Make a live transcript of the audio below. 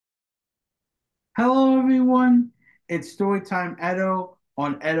Hello, everyone. It's Storytime Edo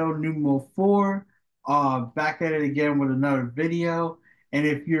on Edo Numeral 4. Back at it again with another video. And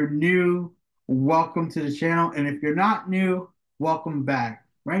if you're new, welcome to the channel. And if you're not new, welcome back.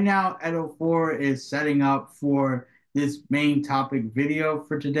 Right now, Edo 4 is setting up for this main topic video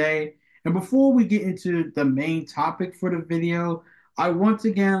for today. And before we get into the main topic for the video, I once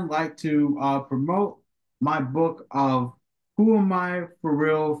again like to promote my book of Who Am I for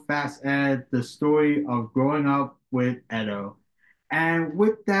Real Fast Ed, the story of growing up with Edo. And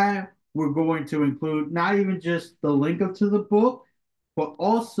with that, we're going to include not even just the link up to the book, but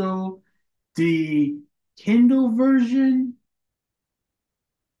also the Kindle version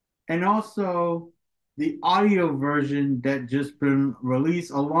and also the audio version that just been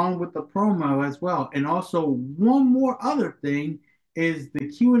released along with the promo as well. And also one more other thing is the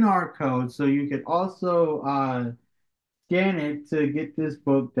Q&R code. So you can also scan it to get this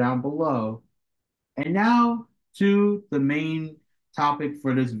book down below. And now to the main topic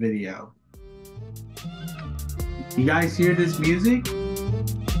for this video. You guys hear this music?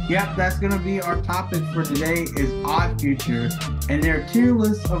 Yep, that's gonna be our topic for today is Odd Future and their tier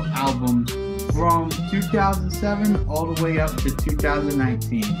list of albums from 2007 all the way up to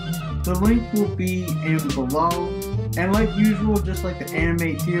 2019. The link will be in below. And like usual, just like the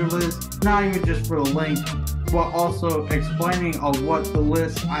anime tier list, not even just for the link, but also explaining of what the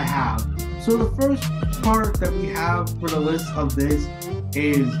list I have. So the first part that we have for the list of this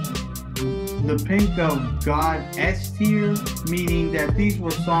is the Pink of God S tier, meaning that these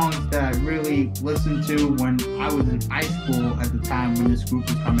were songs that I really listened to when I was in high school at the time when this group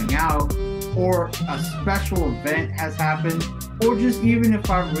was coming out, or a special event has happened, or just even if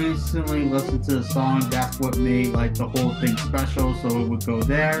I recently listened to the song, that's what made like the whole thing special, so it would go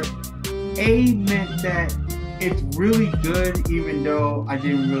there. A meant that it's really good, even though I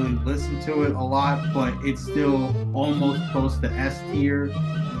didn't really listen to it a lot, but it's still almost close to S tier.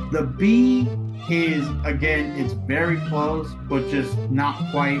 The B is, again, it's very close, but just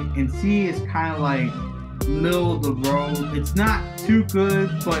not quite. And C is kind of like middle of the road. It's not too good,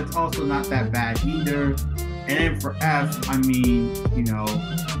 but it's also not that bad either. And then for F, I mean, you know,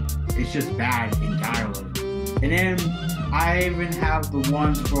 it's just bad entirely. And then I even have the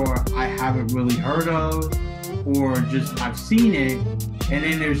ones for I haven't really heard of, or just I've seen it. And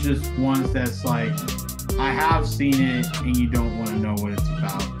then there's just ones that's like, I have seen it and you don't want to know what it's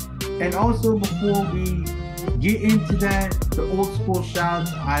about. And also, before we get into that, the old school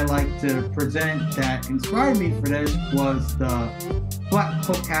shouts I like to present that inspired me for this was the Black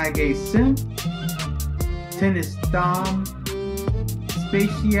Hokage Synth, Tennis Dom,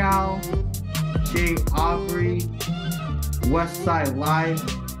 Spatial, Jay Aubrey, West Side Live,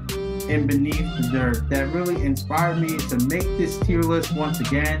 and Beneath the Dirt that really inspired me to make this tier list once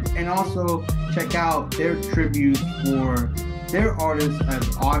again, and also check out their tributes for their artists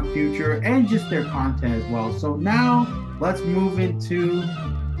as Odd Future and just their content as well. So now let's move into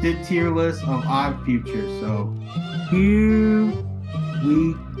the tier list of Odd Future. So here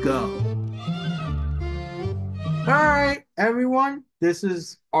we go. All right, everyone, this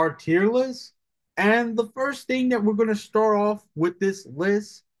is our tier list. And the first thing that we're going to start off with this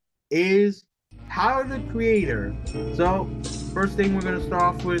list is Tyler the Creator. So first thing we're going to start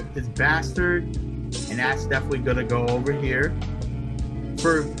off with is Bastard, and that's definitely going to go over here.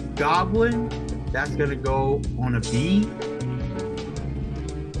 For Goblin, that's going to go on a B.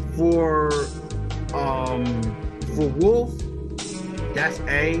 For Wolf, that's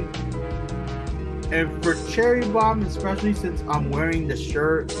A. And for Cherry Bomb, especially since I'm wearing the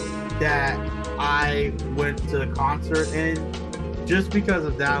shirt that I went to the concert in, just because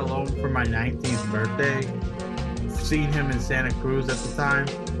of that alone for my 19th birthday, seeing him in Santa Cruz at the time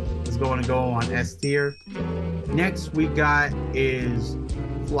is going to go on S tier. Next we got is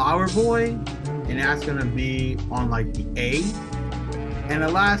Flower Boy, and that's going to be on like the A. And the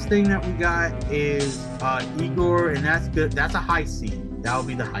last thing that we got is Igor, and that's good. That's a high C. That'll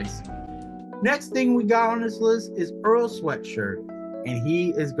be the high C. Next thing we got on this list is Earl Sweatshirt, and he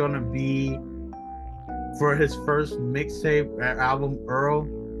is going to be, for his first mixtape album, Earl,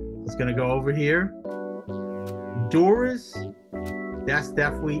 it's going to go over here. Doris, that's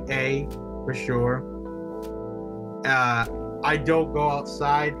definitely A for sure. I Don't Go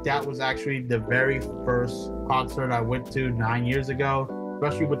Outside, that was actually the very first concert I went to 9 years ago,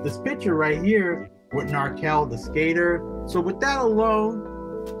 especially with this picture right here with Narkel the skater. So with that alone,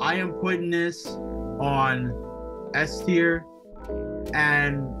 I am putting this on S tier.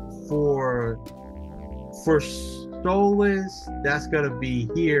 And for Soulless, that's gonna be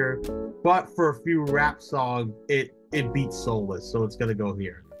here, but for a few rap songs it beats Soulless, so it's gonna go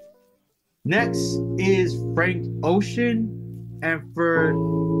here. Next is Frank Ocean. And for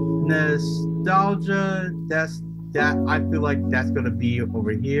nostalgia, I feel like that's gonna be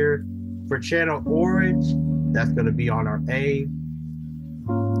over here. For Channel Orange, that's gonna be on our A.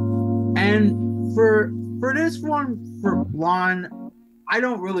 And for this one, for Blonde, I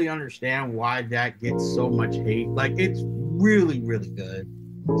don't really understand why that gets so much hate. Like, it's really, really good.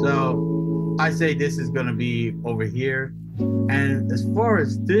 So I say this is gonna be over here. And as far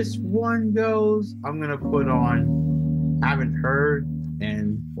as this one goes, I'm gonna put on Haven't Heard,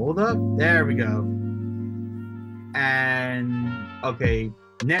 and hold up, there we go. And okay,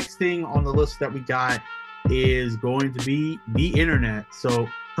 next thing on the list that we got is going to be the internet. So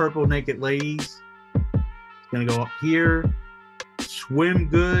Purple Naked Ladies, it's gonna go up here. Swim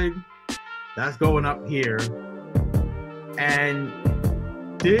Good, that's going up here. And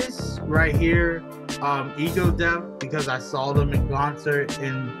this right here, Ego Death, because I saw them in concert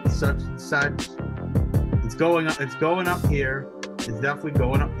in such and such. It's going up here. It's definitely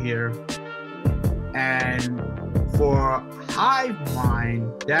going up here. And for Hive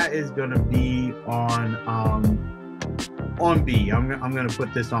Mind, that is gonna be on B. I'm gonna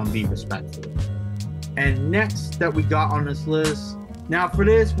put this on B respectfully. And next that we got on this list, now for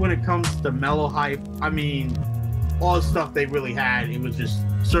this, when it comes to Mellowhype, I mean, all the stuff they really had, it was just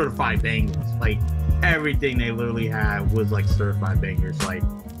certified bangers. Like, everything they literally had was like certified bangers, like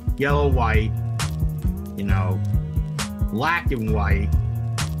Yellow White, you know, Black and White,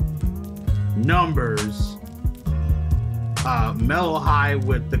 Numbers, Mellowhype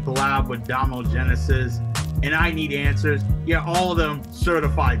with the collab with Domo Genesis, and I Need Answers. Yeah, all of them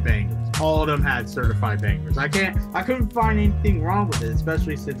certified bangers. All of them had certified bangers. I couldn't find anything wrong with it,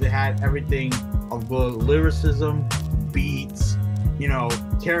 especially since it had everything of good lyricism, beats, you know,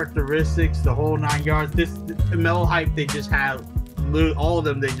 characteristics, the whole 9 yards. This Mellowhype, they just had all of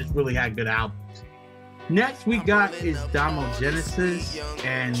them. They just really had good albums. Next we got is Domo Genesis,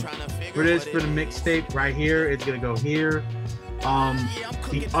 and for the mixtape right here, it's gonna go here.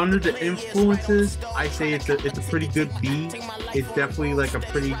 The Under the Influences, I say it's a pretty good B. It's definitely like a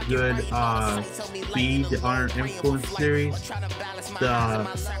pretty good B, the Under the Influence series. The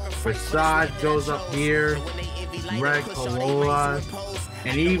Facade goes up here. Reg Alola,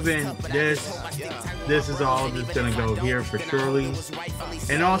 and even this is all just gonna go here for surely.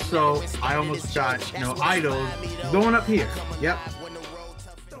 And also, I almost got, you know, Idols going up here. Yep.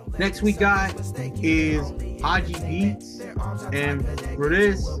 Next we got is Hodgy Beats, and for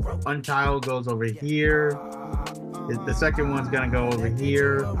this, Untitled goes over here. The second one's gonna go over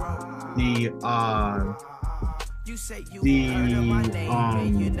here. The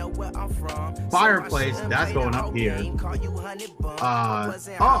Fireplace, that's going up here.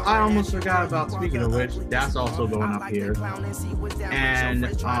 Oh, I almost forgot about, speaking of which, that's also going up here. And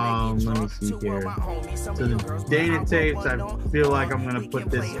let me see here. So the Dana Tapes, I feel like I'm gonna put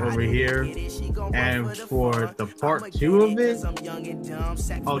this over here. And for the part 2 of it,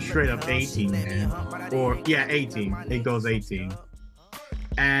 oh, straight up 18, man. Or yeah, 18. It goes 18.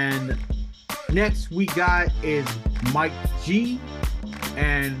 And next we got is Mike G,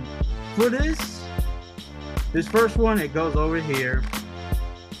 and for this first one, it goes over here.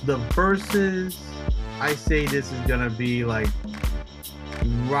 The verses, I say this is gonna be like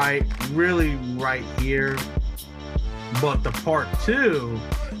really right here, but the part 2,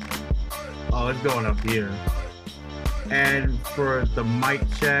 oh, it's going up here. And for the mic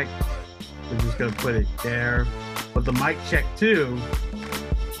check, we're just gonna put it there. But the mic check 2,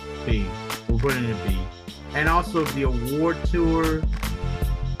 B. We're putting it B. And also the award tour,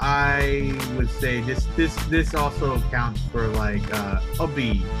 I would say this also counts for like a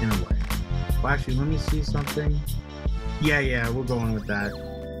B in a way. Well, actually, let me see something. Yeah, we're going with that.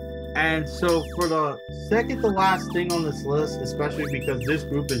 And so for the second to last thing on this list, especially because this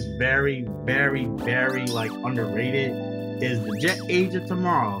group is very, very, very like underrated, is the Jet Age of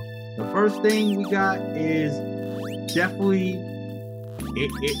Tomorrow. The first thing we got is definitely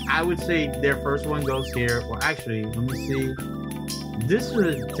I would say their first one goes here. Well, actually, let me see. This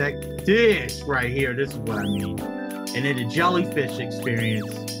right here. This is what I mean. And then the Jellyfish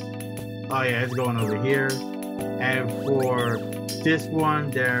Experience. Oh yeah, it's going over here. And for this one,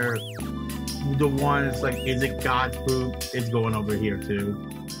 the one is like, is it God's Poop? It's going over here too.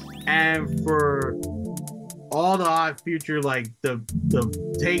 And for all the Odd Future, like the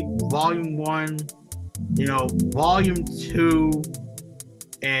tape volume 1, you know, volume 2.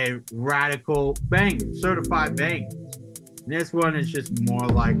 And Radical bangers, certified bangers. This one is just more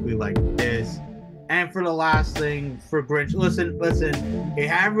likely like this. And for the last thing, for Grinch, listen, it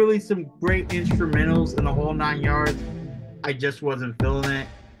had really some great instrumentals in the whole 9 yards. I just wasn't feeling it.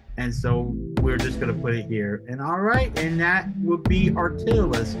 And so we're just gonna put it here. And all right, and that would be our tier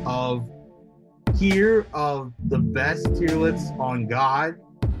list of the best tier lists on God,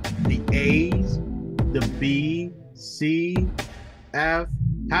 the A's, the B, C, F,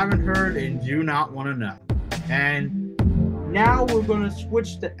 haven't heard and do not want to know. And now we're going to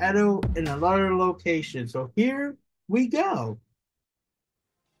switch to Edo in another location. So here we go.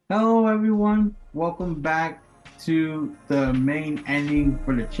 Hello everyone, welcome back to the main ending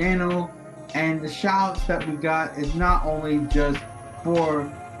for the channel. And the shoutouts that we got is not only just for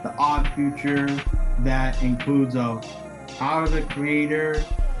the Odd Future, that includes Tyler the Creator,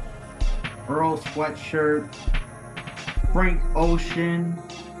 Earl Sweatshirt, Frank Ocean,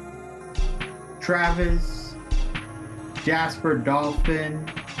 Travis, Jasper Dolphin,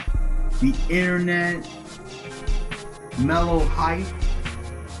 The Internet, Mellowhype.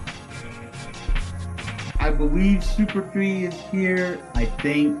 I believe Super 3 is here, I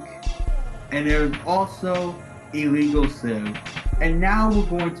think. And there's also Illegal Civ. And now we're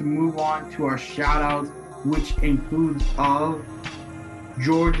going to move on to our shoutouts, which includes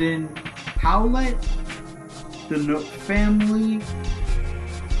Jordan Howlett, the Nook Family,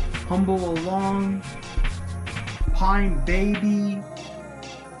 Humble Along, Pine Baby,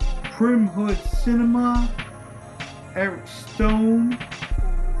 Primm Cinema, Eric Stone,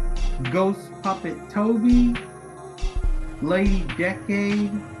 Ghost Puppet Tobby, Lady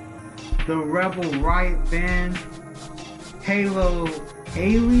Decade, The Rebel Riot Band, Haylo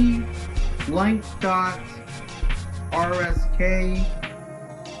Hayley, Blank Dot, RSK,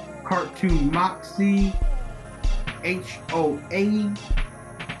 Cartoon Moxy, HOA,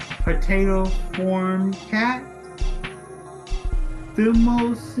 Potato Form Cat,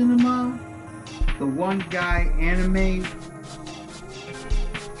 Flimo Cinema, The One Guy Anime,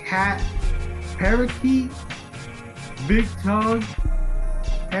 Cat, Parakeet, Big Tugg,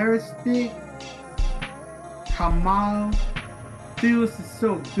 Potastic, Kamal, Feels Is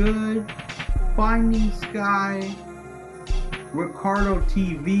So Good, Finding Sky, Ricchado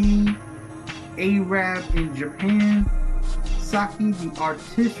TV, Arab in Japan, Saiki The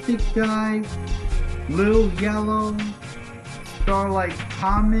Autistic Guy, Lil Yellow, Starlight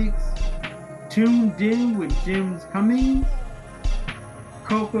Comics, Tooon'd with Cummins,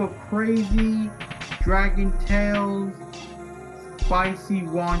 Coco Crazy, Dragon Tales, Spicy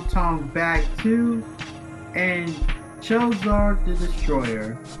Wonton Bag 2, and Chelzar the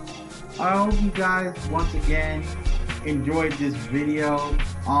Destroyer. I hope you guys once again enjoyed this video.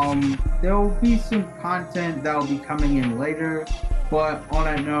 There will be some content that will be coming in later, but on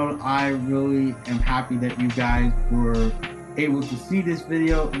that note, I really am happy that you guys were able to see this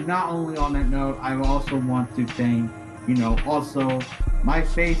video. And not only on that note, I also want to thank, also my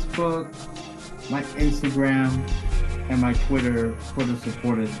Facebook, my Instagram, and my Twitter for the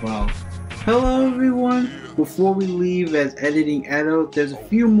support as well. Hello everyone! Before we leave as editing Edo, there's a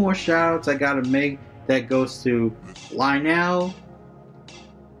few more shoutouts I gotta make that goes to Lionel,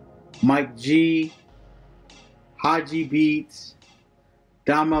 Mike G, Hodgy Beats,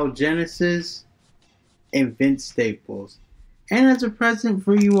 Domo Genesis, and Vince Staples. And as a present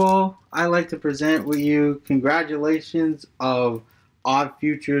for you all, I like to present with you congratulations of Odd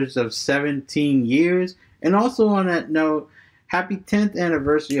Futures of 17 years. And also on that note, happy 10th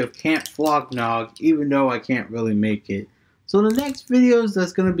anniversary of Camp Flognog, even though I can't really make it. So the next videos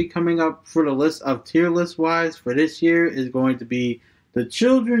that's going to be coming up for the list of tier list wise for this year is going to be the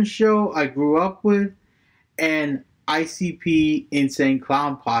children's show I grew up with and ICP Insane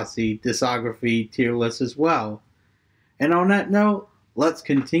Clown Posse discography tier list as well. And on that note, let's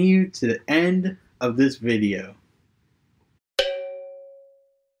continue to the end of this video.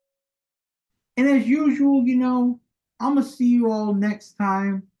 And as usual, I'm going to see you all next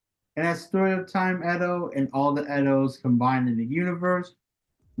time. And that's Story of Time Edo and all the Edos combined in the universe.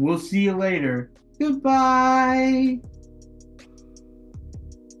 We'll see you later. Goodbye.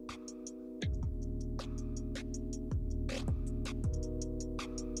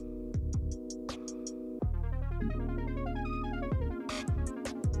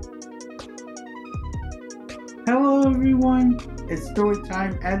 Hello everyone, it's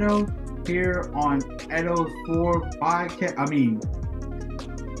Storytime Edo here on Edo's 4 podcast.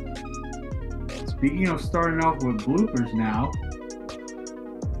 Speaking of starting off with bloopers now.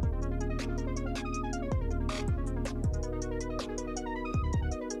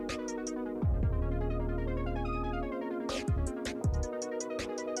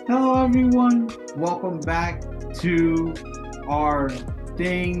 Hello everyone, welcome back to our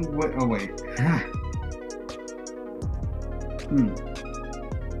thing. Oh wait.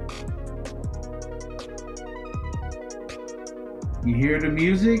 You hear the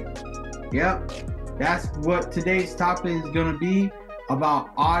music? Yep. That's what today's topic is going to be, about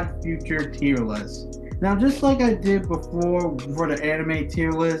Odd Future tier list. Now, just like I did before for the anime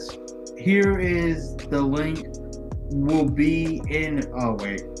tier list, here is the link. Will be in, oh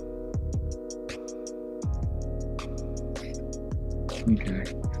wait.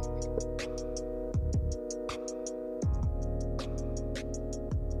 Okay.